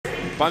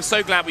But I'm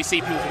so glad we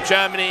see people from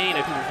Germany, you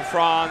know, people from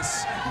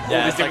France.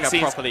 Yeah, it's like a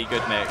properly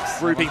good mix.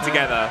 Grouping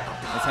together.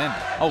 It's him.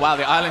 Oh, wow,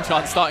 the Island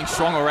Chant starting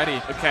strong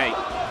already. Okay.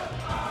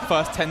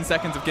 First 10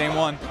 seconds of game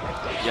 1.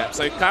 Yeah,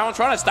 so Charon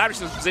trying to establish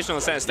his position on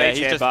the center stage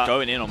he's here, just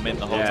going in on Mint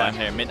the whole time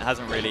here. Mint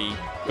hasn't really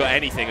got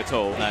anything at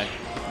all. No.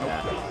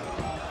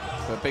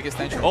 Yeah. The biggest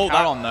entry. Oh,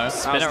 Charon, though.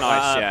 That was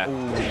nice,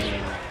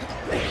 yeah.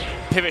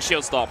 Pivot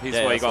shield stop, he's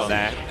what he got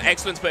there.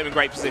 Excellent to put him in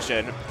great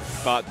position,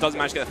 but doesn't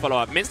manage to get the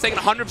follow-up. Mint's taking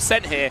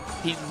 100% here.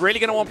 He's really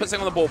going to want to put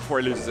something on the board before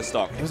he loses his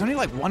stock. It was only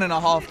like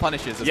 1.5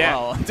 punishes as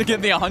well to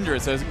get the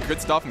 100, so it's a good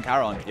start from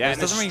Charon. Yeah,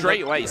 and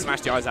straight away he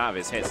smashed the eyes out of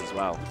his hits as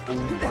well. Ooh,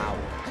 wow.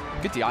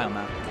 Good DI on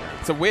that.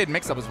 It's a weird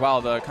mix-up as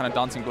well, the kind of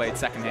Dancing Blade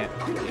second hit.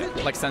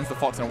 Like sends the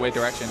Fox in a weird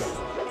direction.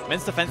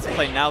 Mint's defensive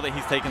play, now that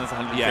he's taken this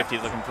 150,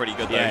 is looking pretty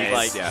good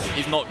though.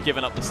 He's not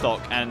giving up the stock,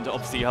 and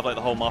obviously you have like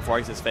the whole Marth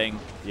Rises thing.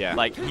 Yeah.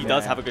 Like he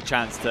does have a good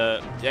chance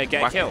to get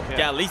a kill. Get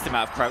at least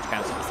amount of crouch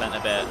cancel percent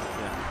a bit.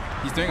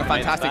 He's doing a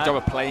fantastic job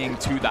of playing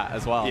to that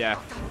as well. Yeah.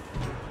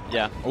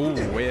 Yeah. Ooh,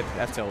 weird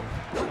F-tilt.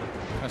 Kind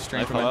of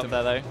strange momentum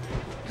there though.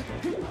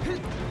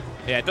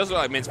 Yeah, it does look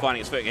like Mint's finding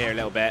his footing here a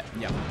little bit.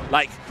 Yeah.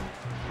 Like,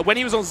 when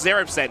he was on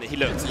 0%, he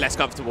looked less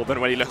comfortable than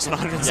when he looks on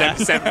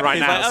 107% right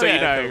now. Like, so, you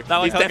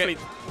know, he's definitely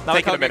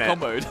taking a minute.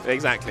 Comboed.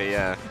 Exactly,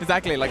 yeah.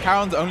 Exactly. Like,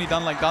 Charon's only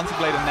done, like, Dancing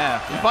Blade in there.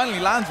 He finally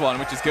lands one,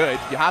 which is good.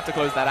 You have to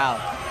close that out.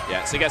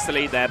 Yeah, so he gets the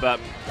lead there, but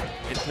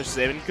it pushes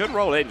him. Good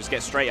roll in, just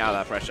get straight out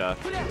of that pressure.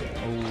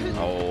 Ooh.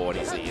 Oh, and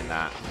he's eating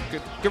that.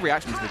 Good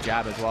reaction to the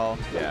jab as well.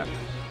 Yeah.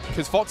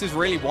 Because Fox is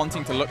really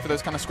wanting to look for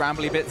those kind of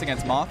scrambly bits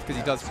against Marth, because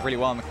he does really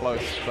well in the close,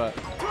 but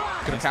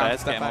could have countered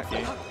step back.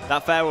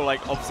 That fair will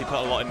like obviously put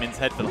a lot in Mint's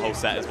head for the whole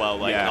set as well.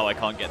 Like, oh, I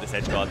can't get this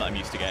edge guard that I'm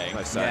used to getting.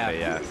 Most certainly,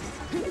 yeah.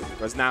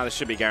 Whereas now this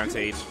should be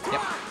guaranteed.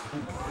 Yep.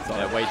 So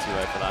way too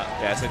low for that.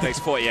 Yeah, so it takes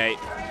 48.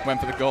 Went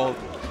for the gold.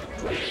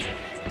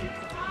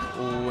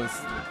 Ooh, it's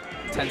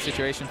a tense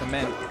situation for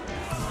Mint.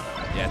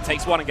 Yeah,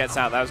 takes one and gets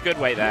out. That was good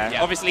weight there.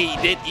 Yeah. Obviously,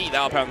 he did eat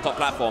that up on the top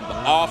platform, but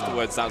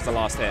afterwards, that was the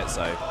last hit,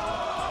 so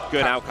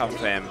good outcome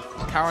for him.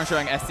 Charon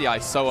showing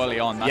SDI so early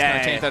on. That's going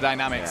to change the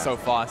dynamics so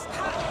fast.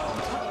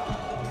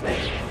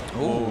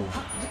 Ooh.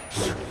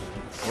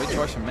 Good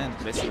choice from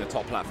Mint. Missing the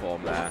top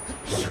platform there.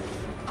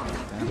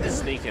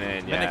 Sneaking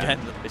in, And again,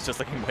 it's just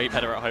looking way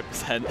better at high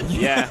percent.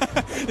 Yeah.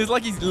 It's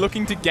like he's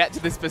looking to get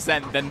to this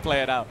percent, then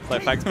play it out. So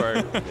thanks, bro.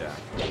 Yeah.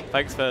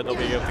 Thanks for not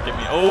being able to give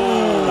me...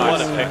 Oh, nice.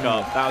 What a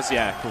pickup. That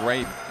was,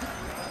 great.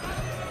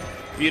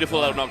 Beautiful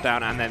little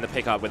knockdown, and then the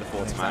pickup with the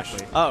forward smash.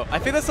 Oh, I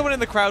think there's someone in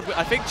the crowd.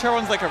 I think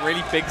Charon's like a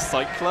really big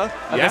cycler.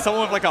 And there's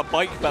someone with like a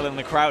bike bell in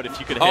the crowd, if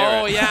you could hear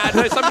it. Oh, yeah.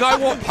 No, some guy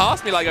walked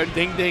past me like going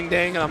ding, ding,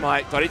 ding, and I'm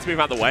like, do I need to move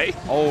out the way?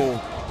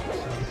 Oh.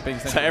 Big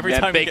so every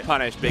time big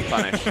punish, big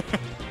punish.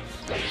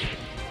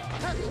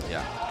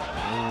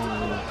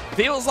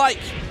 Feels like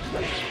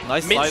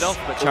nice slide off,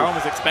 but Charon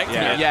was expecting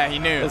it. Yeah, he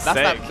knew.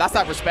 That's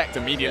that respect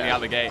immediately out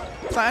of the gate.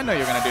 It's like, I know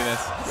you're going to do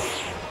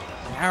this.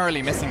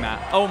 Narrowly missing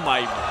that. Oh my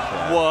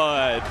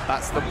word.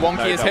 That's the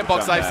wonkiest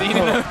hitbox I've seen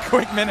in a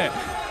quick minute.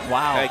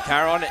 Wow. Okay,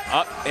 Charon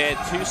up here,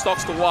 2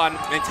 stocks to 1,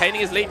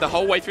 maintaining his lead the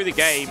whole way through the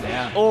game.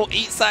 Yeah. Oh,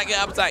 eats that, get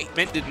up attack.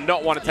 Mint did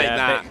not want to take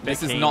that.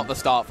 This is not the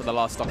start for the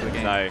last stock of the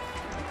game. No,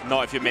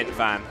 not if you're Mint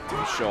fan,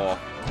 for sure.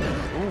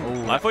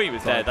 Ooh, I thought he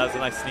was dead. That was a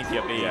nice sneaky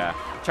up B. Yeah.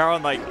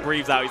 Charon like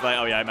breathes out. He's like,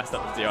 oh yeah, I messed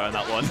up the 0 on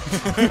that one.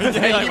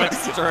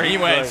 He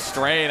went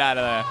straight out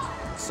of there.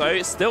 So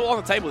it's still on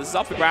the table. This is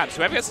up for grabs.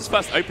 Whoever gets his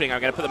first opening,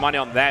 I'm going to put the money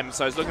on them.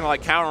 So it's looking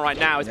like Charon right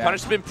now. His punish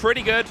has been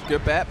pretty good.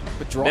 Good bet,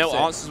 but drops Milt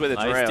answers with a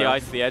drill. DI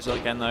to the edge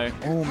again, though.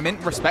 Oh, Mint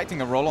respecting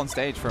the roll on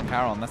stage from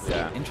Charon. That's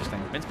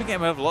interesting. Mint's been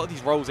getting a lot of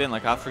these rolls in.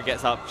 Like after he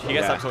gets up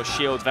sort of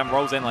shields, then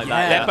rolls in like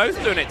that. They're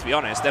both doing it, to be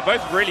honest. They're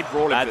both really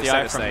brawling for the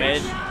center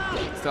stage.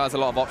 Still has a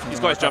lot of options. He's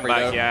got his jump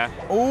back,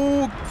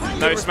 Oh,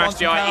 no smash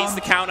DI. Eats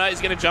the counter.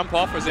 He's going to jump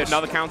off. Or is it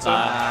another counter?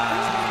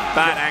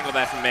 Bad angle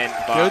there from Mint.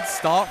 Good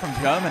start from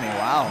Germany.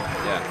 Wow.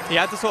 Yeah. He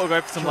had to sort of go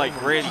for some like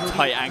really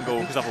tight angle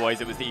because otherwise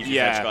it was the easiest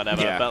edge guard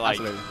ever. But like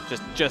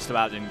just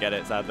about didn't get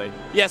it, sadly.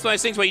 Yeah, it's one of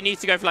those things where you need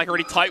to go for like a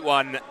really tight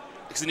one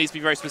because it needs to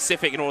be very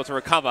specific in order to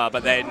recover.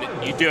 But then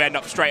you do end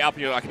up straight up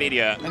and you're like an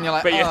idiot. And you're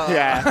like, but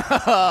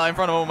in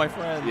front of all my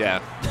friends.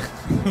 Yeah.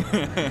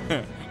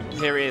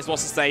 Here he is.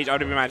 What's the stage? I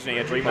would be imagining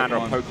a Dreamlander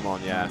or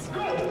Pokemon, yeah.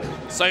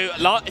 So,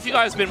 if you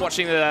guys have been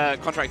watching the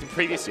contract in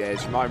previous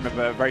years, you might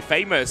remember a very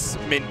famous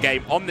Mint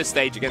game on this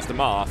stage against the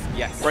Marth.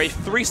 Yes. Where he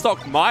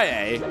 3-stocked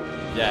Mae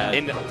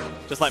in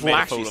just like made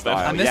a fool of him.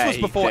 And this was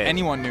before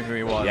anyone knew who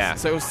he was. Yeah.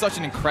 So it was such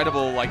an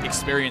incredible like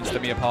experience to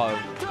be a part of.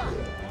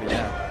 But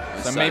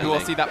yeah. So maybe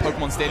we'll see that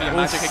Pokemon Stadium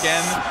magic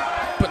again,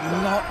 but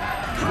not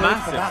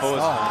massive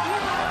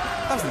pause.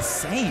 That was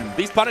insane.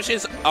 These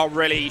punishes are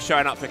really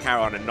showing up for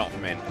Charon and not for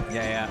Mint.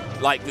 Yeah.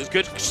 Like, there's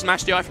good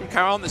smash DI from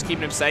Charon that's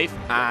keeping him safe,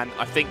 and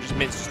I think just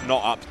Mint's just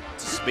not up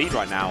to speed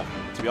right now,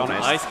 to be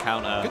honest. Nice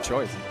counter. Good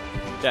choice.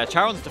 Yeah,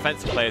 Charon's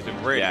defensive play has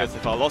been really good so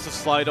far. Lots of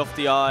slide off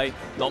DI,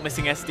 not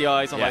missing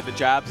SDIs on like the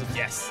jabs.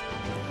 Yes.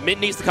 Mint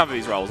needs to cover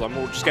these rolls. I'm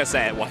just going to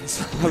say it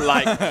once.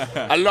 Like,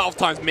 a lot of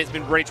times Mint's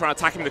been really trying to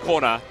attack him in the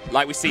corner,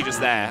 like we see just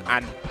there,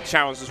 and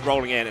Charon's just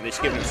rolling in, and it's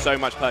giving him so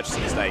much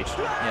purchasing stage.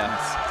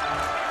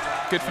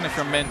 Yeah. Good finish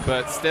from Mint,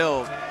 but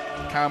still,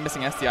 Charon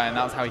missing SDI, and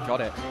that was how he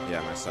got it.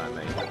 Yeah, most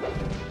certainly.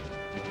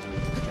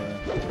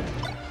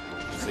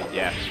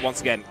 Yeah,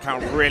 once again,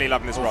 Charon really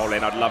loving this roll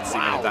in. I'd love to see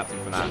Mint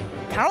adapting from that.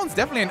 Charon's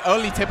definitely an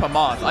early tipper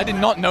Marth. I did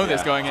not know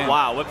this going in.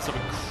 Wow, whipped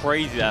something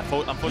crazy there.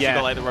 Unfortunately,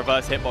 got like the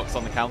reverse hitbox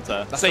on the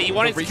counter. So you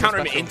wanted to counter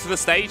him into the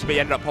stage, but he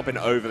ended up popping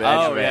over the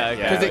edge of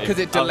it. Because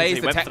it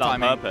delays the tech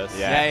timing.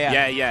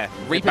 Yeah.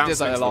 Reaper does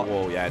that a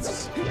lot. Yeah,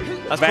 it's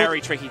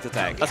very tricky to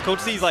tech. That's cool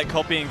to see he's like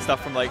copying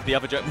stuff from like the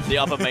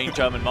other main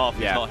German Marth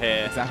who's not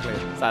here. Exactly.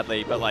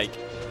 Sadly, but like.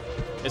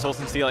 It's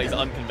awesome to see like these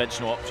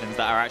unconventional options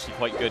that are actually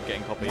quite good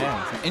getting copied.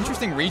 Yeah, it's an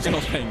interesting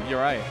regional thing.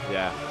 You're right.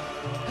 Yeah.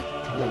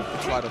 Ooh,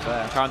 good slide up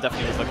there. Charon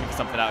definitely was looking for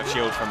something out of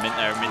shield from Mint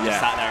there, and Mint just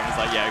sat there and was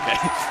like, yeah,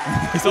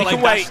 okay. He's sort of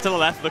like dashed to the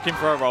left looking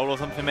for a roll or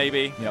something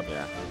maybe. Yep.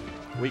 Yeah.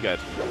 We good.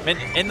 Mint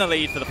in the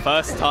lead for the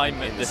first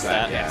time in this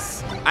set.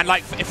 Yes. And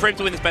like, for him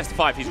to win this best of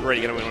 5, he's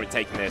really going to win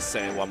taking this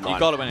 1-1. You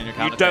got to win in your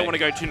counter. You don't want to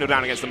go 2-0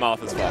 down against the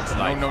Martha's Fox.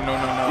 Like, no.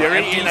 You're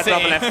eating a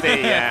double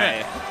FD,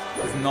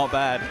 yeah. It's not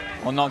bad.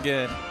 Or not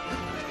good.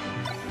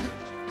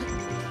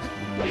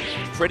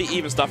 Pretty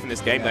even stuff in this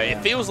game, though. It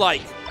feels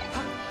like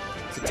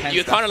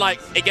you're kind of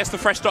like, it gets the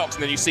fresh stocks,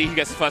 and then you see who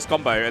gets the first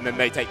combo, and then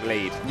they take the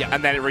lead. Yeah.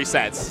 And then it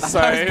resets.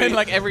 So it's been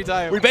like every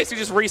time. We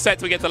basically just reset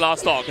till we get to the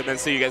last stock, and then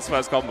see who gets the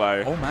first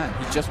combo. Oh, man.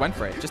 He just went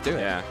for it. Just do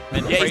it. Yeah.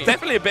 He's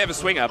definitely a bit of a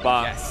swinger,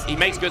 but he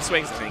makes good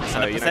swings, I think.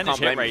 So, and the percentage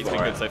hit rate's been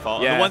good so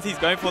far. Yeah. And the ones he's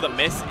going for that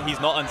miss, he's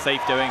not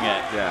unsafe doing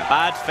it. Yeah.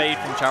 Bad fade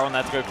from Charon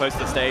there to go close to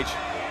the stage.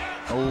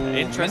 Oh,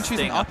 interesting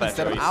choosing up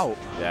instead of out.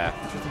 Yeah.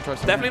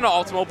 Definitely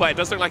not optimal, but it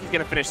does look like he's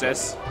going to finish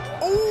this.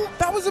 Oh,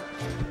 that was a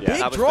big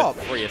that drop.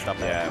 Was the freest up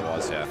air. Yeah, it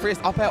was,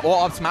 Freest up air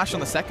or up smash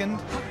on the second.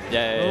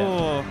 Yeah.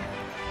 Oh.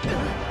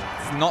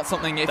 It's not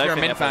something, if you're a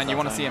Mint fan, you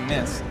want to see him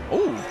miss.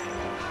 Oh.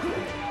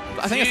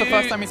 I think it's the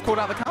first time he's called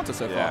out the counter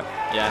so far.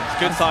 Yeah, it's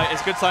good sign.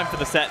 It's a good sign for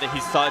the set that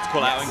he's started to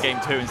call out in game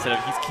 2 instead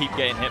of he's keep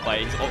getting hit by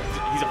it.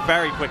 He's a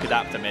very quick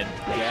adapter, Mint.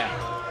 Yeah.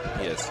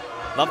 He is.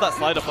 Love that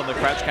slide up on the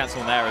crouch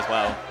cancel there as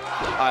well.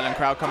 Island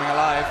crowd coming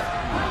alive.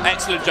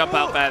 Excellent jump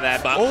out there,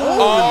 but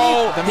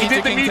he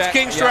did the Mute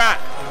King strat.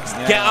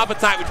 Get up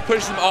attack, which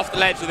pushes him off the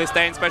ledge of this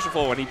day in special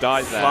 4 when he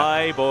dies there.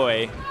 Fly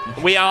boy.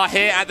 We are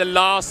here at the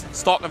last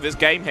stock of this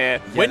game here.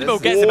 Yeah, Windmill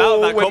gets him out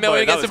of that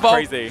combo. That was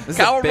crazy.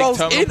 Charon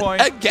rolls in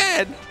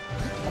again.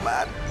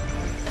 Oh,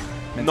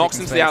 man. Knocks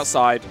him to the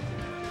outside.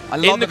 I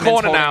love in the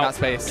corner now. That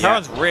space.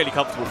 Charon's really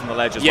comfortable from the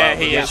ledge as well. Yeah,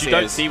 he is. You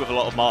don't see with a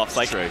lot of Marths.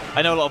 Like,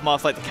 I know a lot of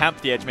Marths like to camp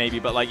the edge maybe,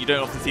 but like you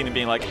don't often see them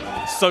being like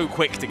so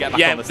quick to get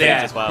back on the stage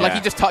as well. Like he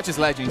just touches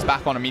ledge and he's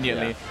back on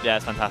immediately. Yeah,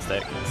 it's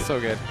fantastic. It's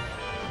so good.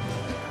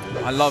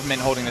 I love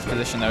Mint holding this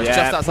position though. It's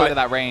just outside of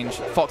that range.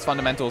 Fox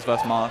fundamentals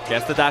versus Marth.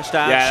 Gets the dash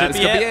down. Yeah, should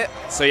be it.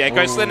 So yeah,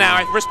 goes to the now.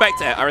 I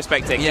respect it. I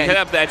respect it. Yeah, he hit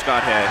up the edge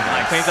guard here.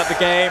 Nice. Cleans up the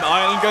game.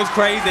 Island goes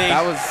crazy.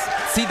 That was.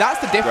 See, that's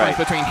the difference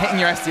between hitting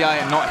your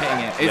SDI and not hitting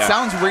it. It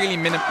sounds really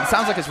it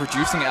sounds like it's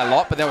reducing it a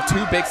lot, but there were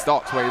 2 big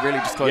stocks where he really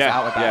just closed it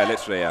out with that. Yeah,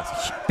 literally,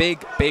 yeah.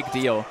 Big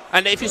deal.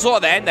 And if you saw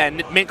at the end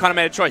then, Mint kind of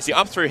made a choice. He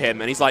up through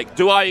him, and he's like,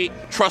 do I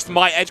trust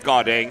my edge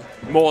guarding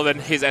more than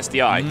his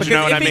SDI? Because you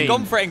know what I mean? If he'd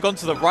gone for it and gone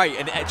to the right,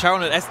 and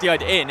Charon had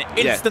SDI'd in,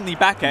 instantly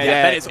back air,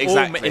 then it's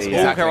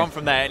all Charon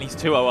from there, and he's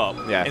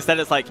 2-0 up. Yeah. Instead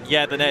it's like,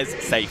 yeah, the Nes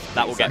safe.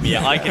 That will get me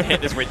it. I can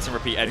hit this rinse and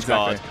repeat edge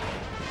guard.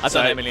 I've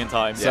done it a million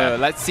times. So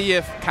let's see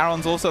if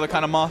Charon's also the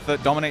kind of Marth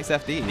that dominates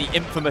FD. The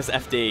infamous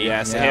FD.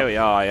 Yeah, so here we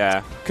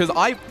are, Because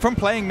from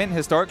playing Mint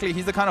historically,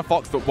 he's the kind of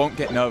Fox that won't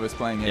get nervous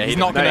playing it. Yeah, he's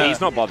not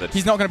bothered.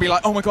 He's not going to be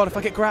like, oh my god, if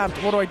I get grabbed,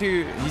 what do I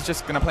do? He's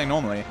just going to play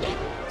normally.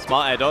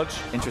 Smart air dodge.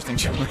 Interesting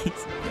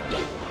choice.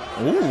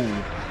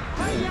 Ooh.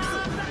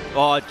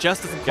 Oh,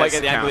 just doesn't quite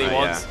get the angle he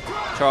wants.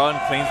 Charon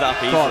cleans that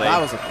up easily. God,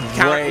 that was a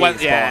great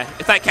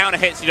spot. If that counter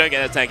hits, you don't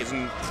get the take. It's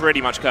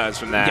pretty much curves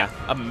from there. Yeah,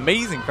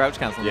 amazing crouch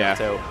cancel there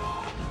too.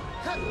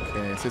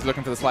 Okay, so he's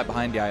looking for the slide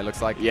behind DI, it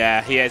looks like.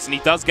 Yeah, he is, and he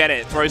does get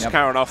it. Throws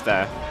Charon off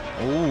there.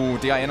 Ooh,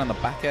 DI in on the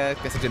back air.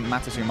 Guess it didn't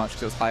matter too much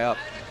because it was high up.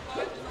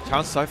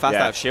 Charon's so fast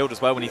out of shield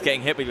as well. When he's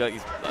getting hit with like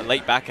these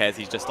late back airs,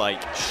 he's just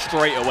like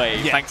straight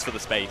away. Thanks for the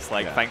space.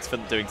 Like thanks for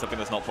doing something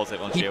that's not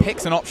positive on shield. He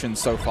picks an option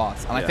so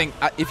fast, and I think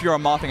if you're a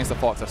Marth against a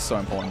Fox, that's so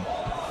important.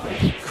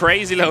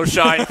 Crazy little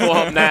shine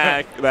for him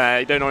there.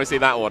 You don't always see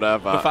that order,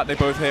 but the fact they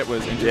both hit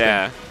was interesting.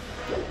 Yeah.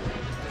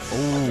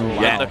 Ooh,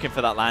 wow. Looking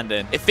for that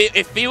landing.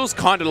 It feels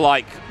kind of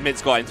like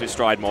Mint's got into his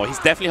stride more. He's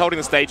definitely holding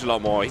the stage a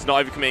lot more. He's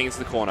not overcommitting into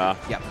the corner.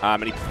 Yep.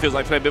 And he feels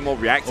like playing a bit more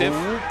reactive.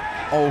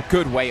 Oh,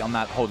 good weight on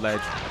that hold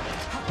ledge.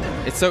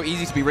 It's so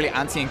easy to be really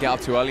anti and get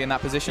up too early in that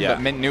position, but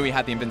Mint knew he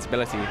had the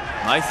invincibility.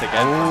 Nice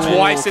again.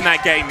 Twice in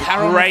that game.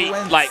 Great,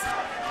 like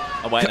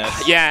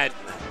awareness. Yeah,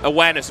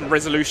 awareness and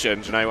resolution.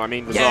 Do you know what I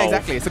mean? Yeah,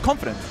 exactly. It's a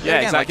confidence. Yeah,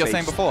 again, like you're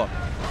saying before.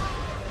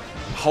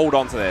 hold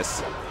on to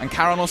this. And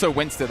Charon also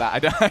winced at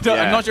that.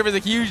 I'm not sure if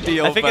it's a huge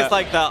deal. I think it's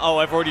like that, oh,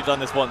 I've already done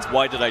this once,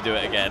 why did I do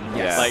it again?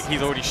 Yes. Like,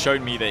 he's already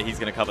shown me that he's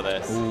going to cover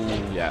this.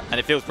 Ooh, yeah. And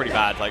it feels pretty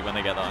bad, like, when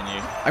they get that on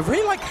you. I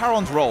really like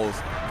Charon's rolls.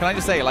 Can I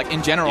just say, like,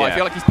 in general, I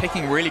feel like he's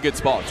picking really good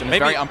spots, and it's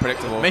very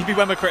unpredictable. Maybe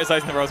when we're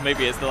criticizing the rolls,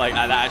 maybe it's like,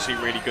 they're actually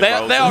really good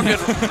rolls. They are good.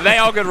 They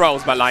are good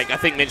rolls, but like I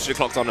think Mint should have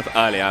clocked on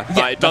earlier. Yeah,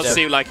 but it does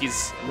seem like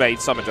he's made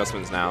some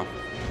adjustments now.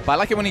 But I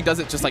like it when he does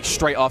it just like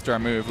straight after a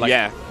move. Like,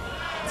 yeah,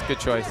 it's a good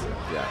choice.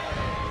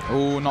 Yeah.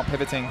 Oh, not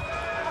pivoting.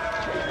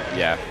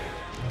 Yeah.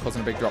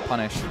 Causing a big drop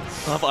punish.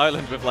 Love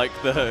Island with like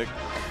the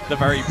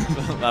very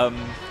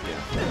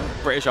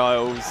British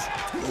Isles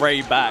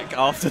Ray back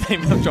after they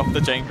dropped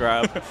the chain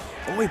grab.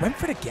 Oh, he went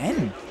for it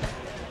again.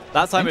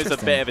 That time it was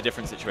a bit of a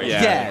different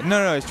situation. Yeah,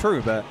 no, it's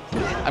true, but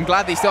I'm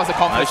glad that he still has the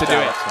confidence to do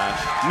it.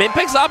 Smash. Mint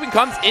picks up and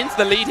comes into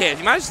the lead here. If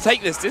he manages to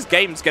take this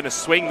game's going to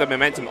swing the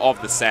momentum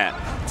of the set.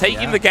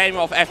 Taking the game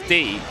off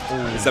FD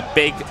is a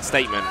big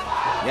statement.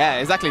 Yeah,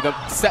 exactly.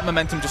 The set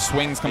momentum just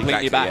swings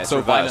completely back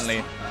so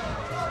violently.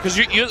 Because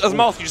you, as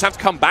Marth, you just have to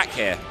come back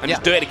here and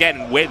just do it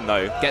again and win,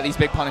 though. Get these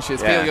big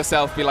punishes, feel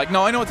yourself, be like,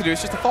 no, I know what to do,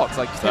 it's just a fox.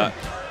 Like,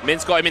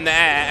 Mint's got him in the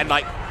air and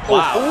like,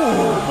 wow.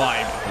 Oh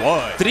my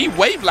word. Did he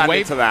wave land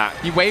into that?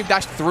 He wave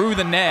dashed through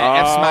the net,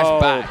 F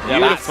smash back. Yeah,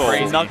 beautiful.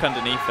 Crazy. Snuck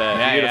underneath it.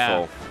 Yeah,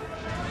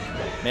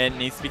 beautiful. Mint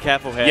needs to be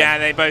careful here. Yeah,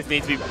 they both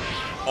need to be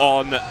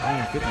on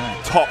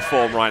top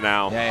form right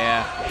now.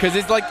 Yeah. Because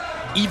it's like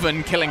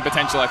even killing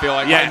potential, I feel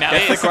like, right now.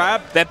 It's the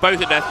grab. They're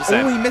both at death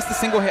percent. Oh, he missed a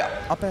single hit.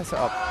 Up air set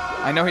up.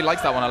 I know he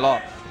likes that one a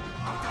lot.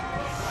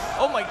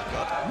 Oh my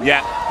god.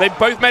 Yeah, they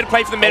both made a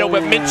play for the middle,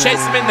 but Mint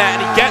chases him in there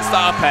and he gets the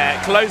up air,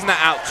 closing that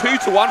out.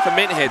 2-1 for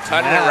Mint here,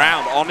 turning it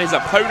around on his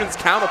opponent's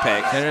counter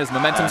pick. There it is.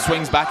 Momentum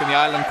swings back and the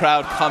island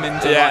crowd come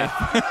into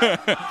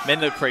life. Mint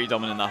looked pretty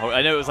dominant that whole.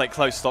 I know it was like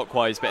close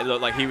stock-wise, but it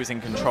looked like he was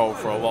in control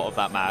for a lot of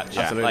that match.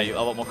 Yeah. Like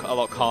a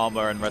lot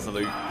calmer and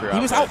resolute throughout.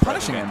 He was out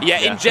punishing him. Yeah,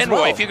 in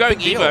general, if you're going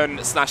Big deal.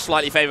 even /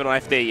 slightly favoured on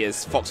FD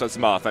as Fox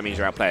versus Marth, that means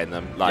you're outplaying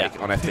them,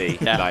 like on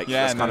FD. Yeah. Like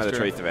that's kind of the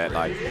truth of it.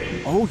 Like,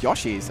 Oh,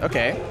 Yoshi's.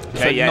 Okay.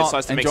 Okay, yeah, not it's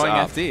nice to mix it enjoying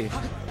up.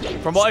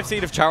 FD. From what I've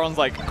seen of Charon's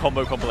like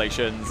combo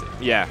compilations,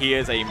 he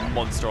is a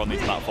monster on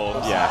these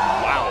platforms.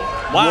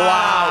 yeah.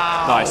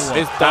 Wow. Nice.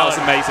 That was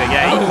amazing.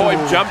 Yeah, he caught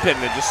him jumping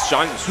and just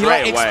shined He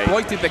like straight away.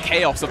 exploited the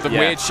chaos of the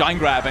weird shine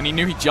grab, and he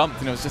knew he jumped,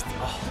 and it was just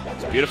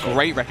Beautiful.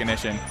 great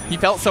recognition. He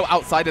felt so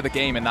outside of the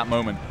game in that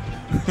moment.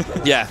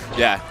 Yeah.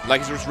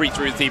 Like he's just reached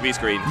through the TV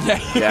screen.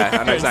 Yeah,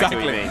 I know exactly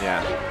what you mean,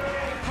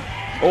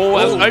 yeah. Oh,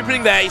 there's an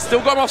opening there. He's still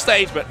got him off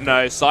stage, but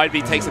no, side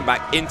B takes him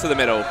back into the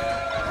middle.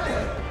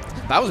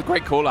 That was a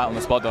great call out on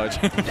the spot dodge.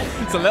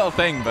 It's a little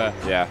thing, but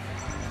Yeah.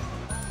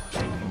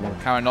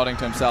 Charon nodding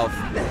to himself.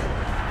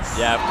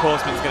 Yeah, of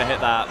course Mint's going to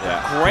hit that.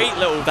 Yeah. Great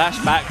little dash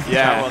back from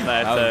Charon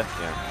there to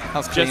That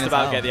was clean just as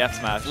about hell. get the F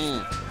smash.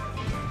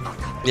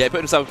 Yeah, he put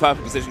himself in a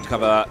perfect position to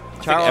cover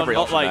Charon every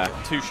not option like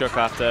there. too shook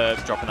after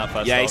dropping that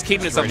first. Yeah, he's stock,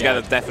 keeping which is himself really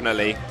together, good.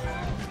 definitely.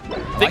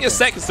 I think his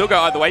set can still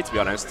go either way, to be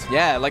honest.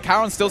 Yeah, like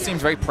Charon still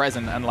seems very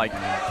present and like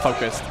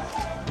focused.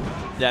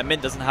 Yeah,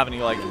 Mint doesn't have any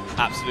like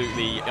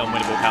absolutely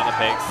unwinnable counter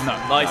picks. No.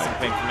 Nice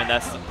thing from Mint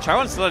there.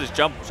 Charon still had his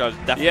jump, which I was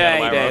definitely Yeah,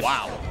 aware he of. did.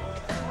 Wow.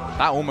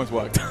 That almost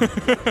worked.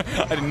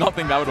 I did not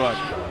think that would work.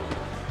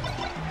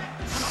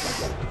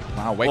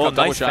 Wow, wake up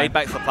double nice shine. fade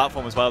back to the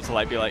platform as well to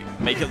like be like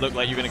make it look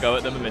like you're gonna go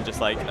at them and then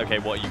just like, okay,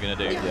 what are you gonna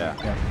do? Yeah.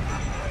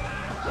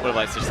 Would have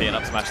liked to see an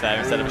up smash there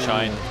instead of a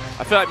shine.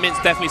 I feel like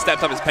Mint's definitely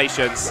stepped up his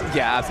patience.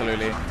 Yeah,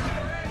 absolutely.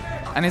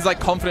 And his like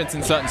confidence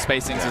in certain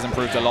spacings has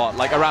improved a lot.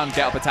 Like around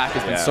get up attack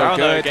has been so Charon,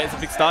 though, good. gets a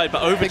big start,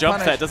 but over Big jumps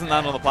punish. there, doesn't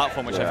land on the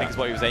platform, which I think is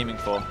what he was aiming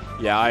for.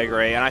 Yeah, I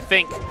agree. And I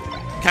think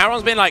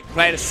Charon's been like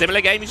playing a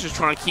similar game. He's just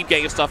trying to keep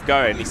getting his stuff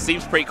going. He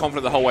seems pretty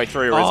confident the whole way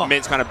through, whereas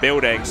Mint's kind of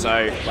building. So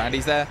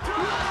Randy's there.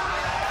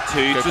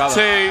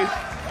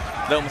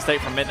 2-2. Little mistake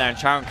from Mint there, and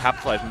Charon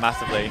capitalized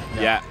massively.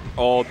 Yeah.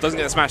 Or doesn't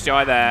get the smash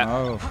DI there.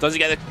 No. Does he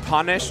get the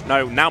punish?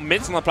 No. Now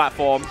Mint's on the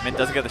platform. Mint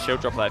doesn't get the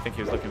shield drop that I think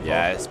he was looking for.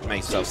 Yeah, it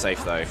makes himself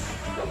safe though.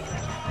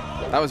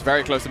 That was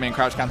very close to being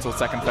crouch cancelled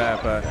second fair,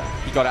 but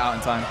he got it out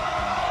in time.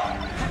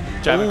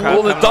 German crowd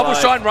Oh, the coming double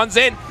alive. shine runs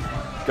in.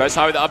 Goes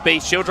high with the up B.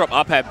 Shield drop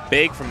up air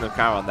big from the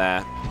Charon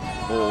there.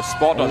 Oh,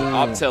 spot on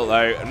up tilt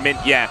though. And Mint,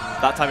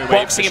 That time he waited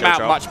boxing for him the out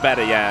shield drop. much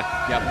better,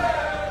 yeah. Yep.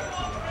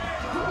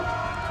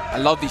 I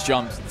love these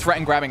jumps.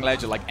 Threaten grabbing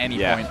ledge at like any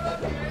point.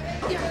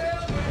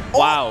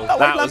 Wow, that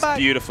that went was back.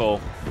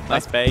 beautiful.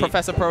 Nice bait.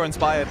 Professor Pro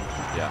inspired.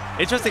 Yeah.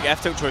 Interesting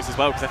F-tilt choice as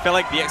well, because I feel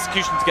like the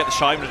execution to get the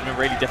shine would have been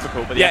really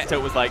difficult, but the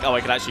F-tilt was like, oh,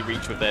 I can actually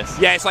reach with this.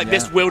 Yeah, it's like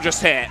this will just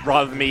hit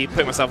rather than me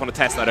putting myself on a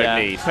test that I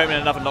don't need. Put him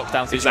in another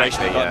knockdown situation.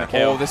 Exactly, and gotten the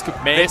kill. Oh, this could.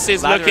 This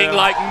is looking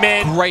like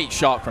Mint. Great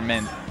shot from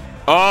Mint.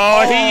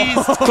 Oh,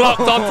 he's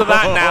clocked onto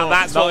that now.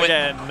 That's not what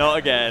again, not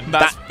again.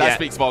 That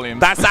speaks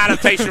volumes. That's the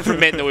adaptation from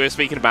Mint that we were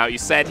speaking about. You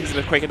said he's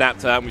a quick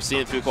adapter, and we've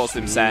seen it through the course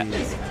of the set.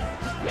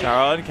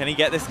 Charon, can he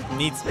get this?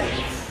 Needs.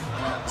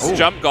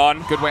 Jump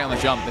gone. Good weight on the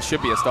jump. There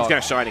should be a stop. He's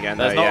going to shine again,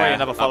 There's though. not really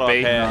another follow-up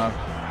B. here.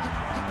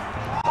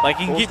 No. Like,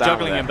 he can keep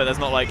juggling him, but there's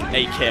not like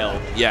a kill.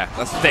 Yeah,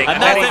 that's the thing.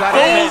 And then he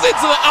falls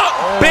into the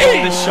up B!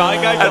 The Shy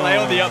Guy delay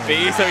on the up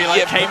B, so he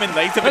like came in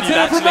later than you'd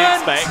actually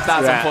expect.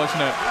 That's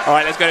unfortunate. All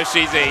right, let's go to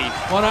Sheezy.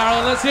 One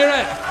Ireland, let's hear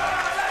it.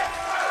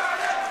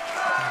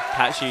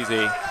 Pat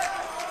Sheezy.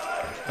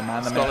 The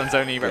man, Scotland's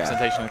only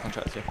representation in the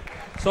contract here.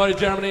 Sorry,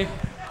 Germany.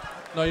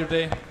 Not your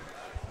day.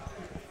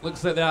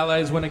 Looks like the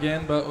Allies win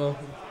again, but we'll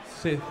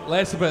see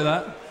less about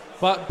that.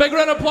 But big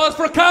round of applause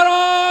for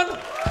Charon!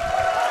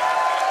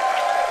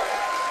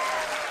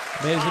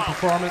 Amazing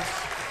performance.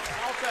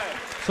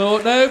 So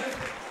now,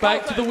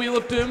 back to the Wheel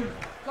of Doom.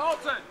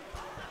 Carlton,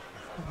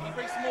 can you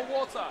bring some more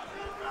water?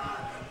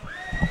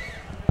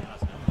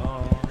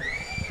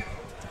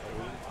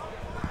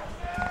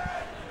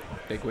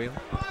 Big wheel.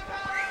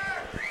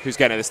 Who's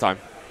getting it this time?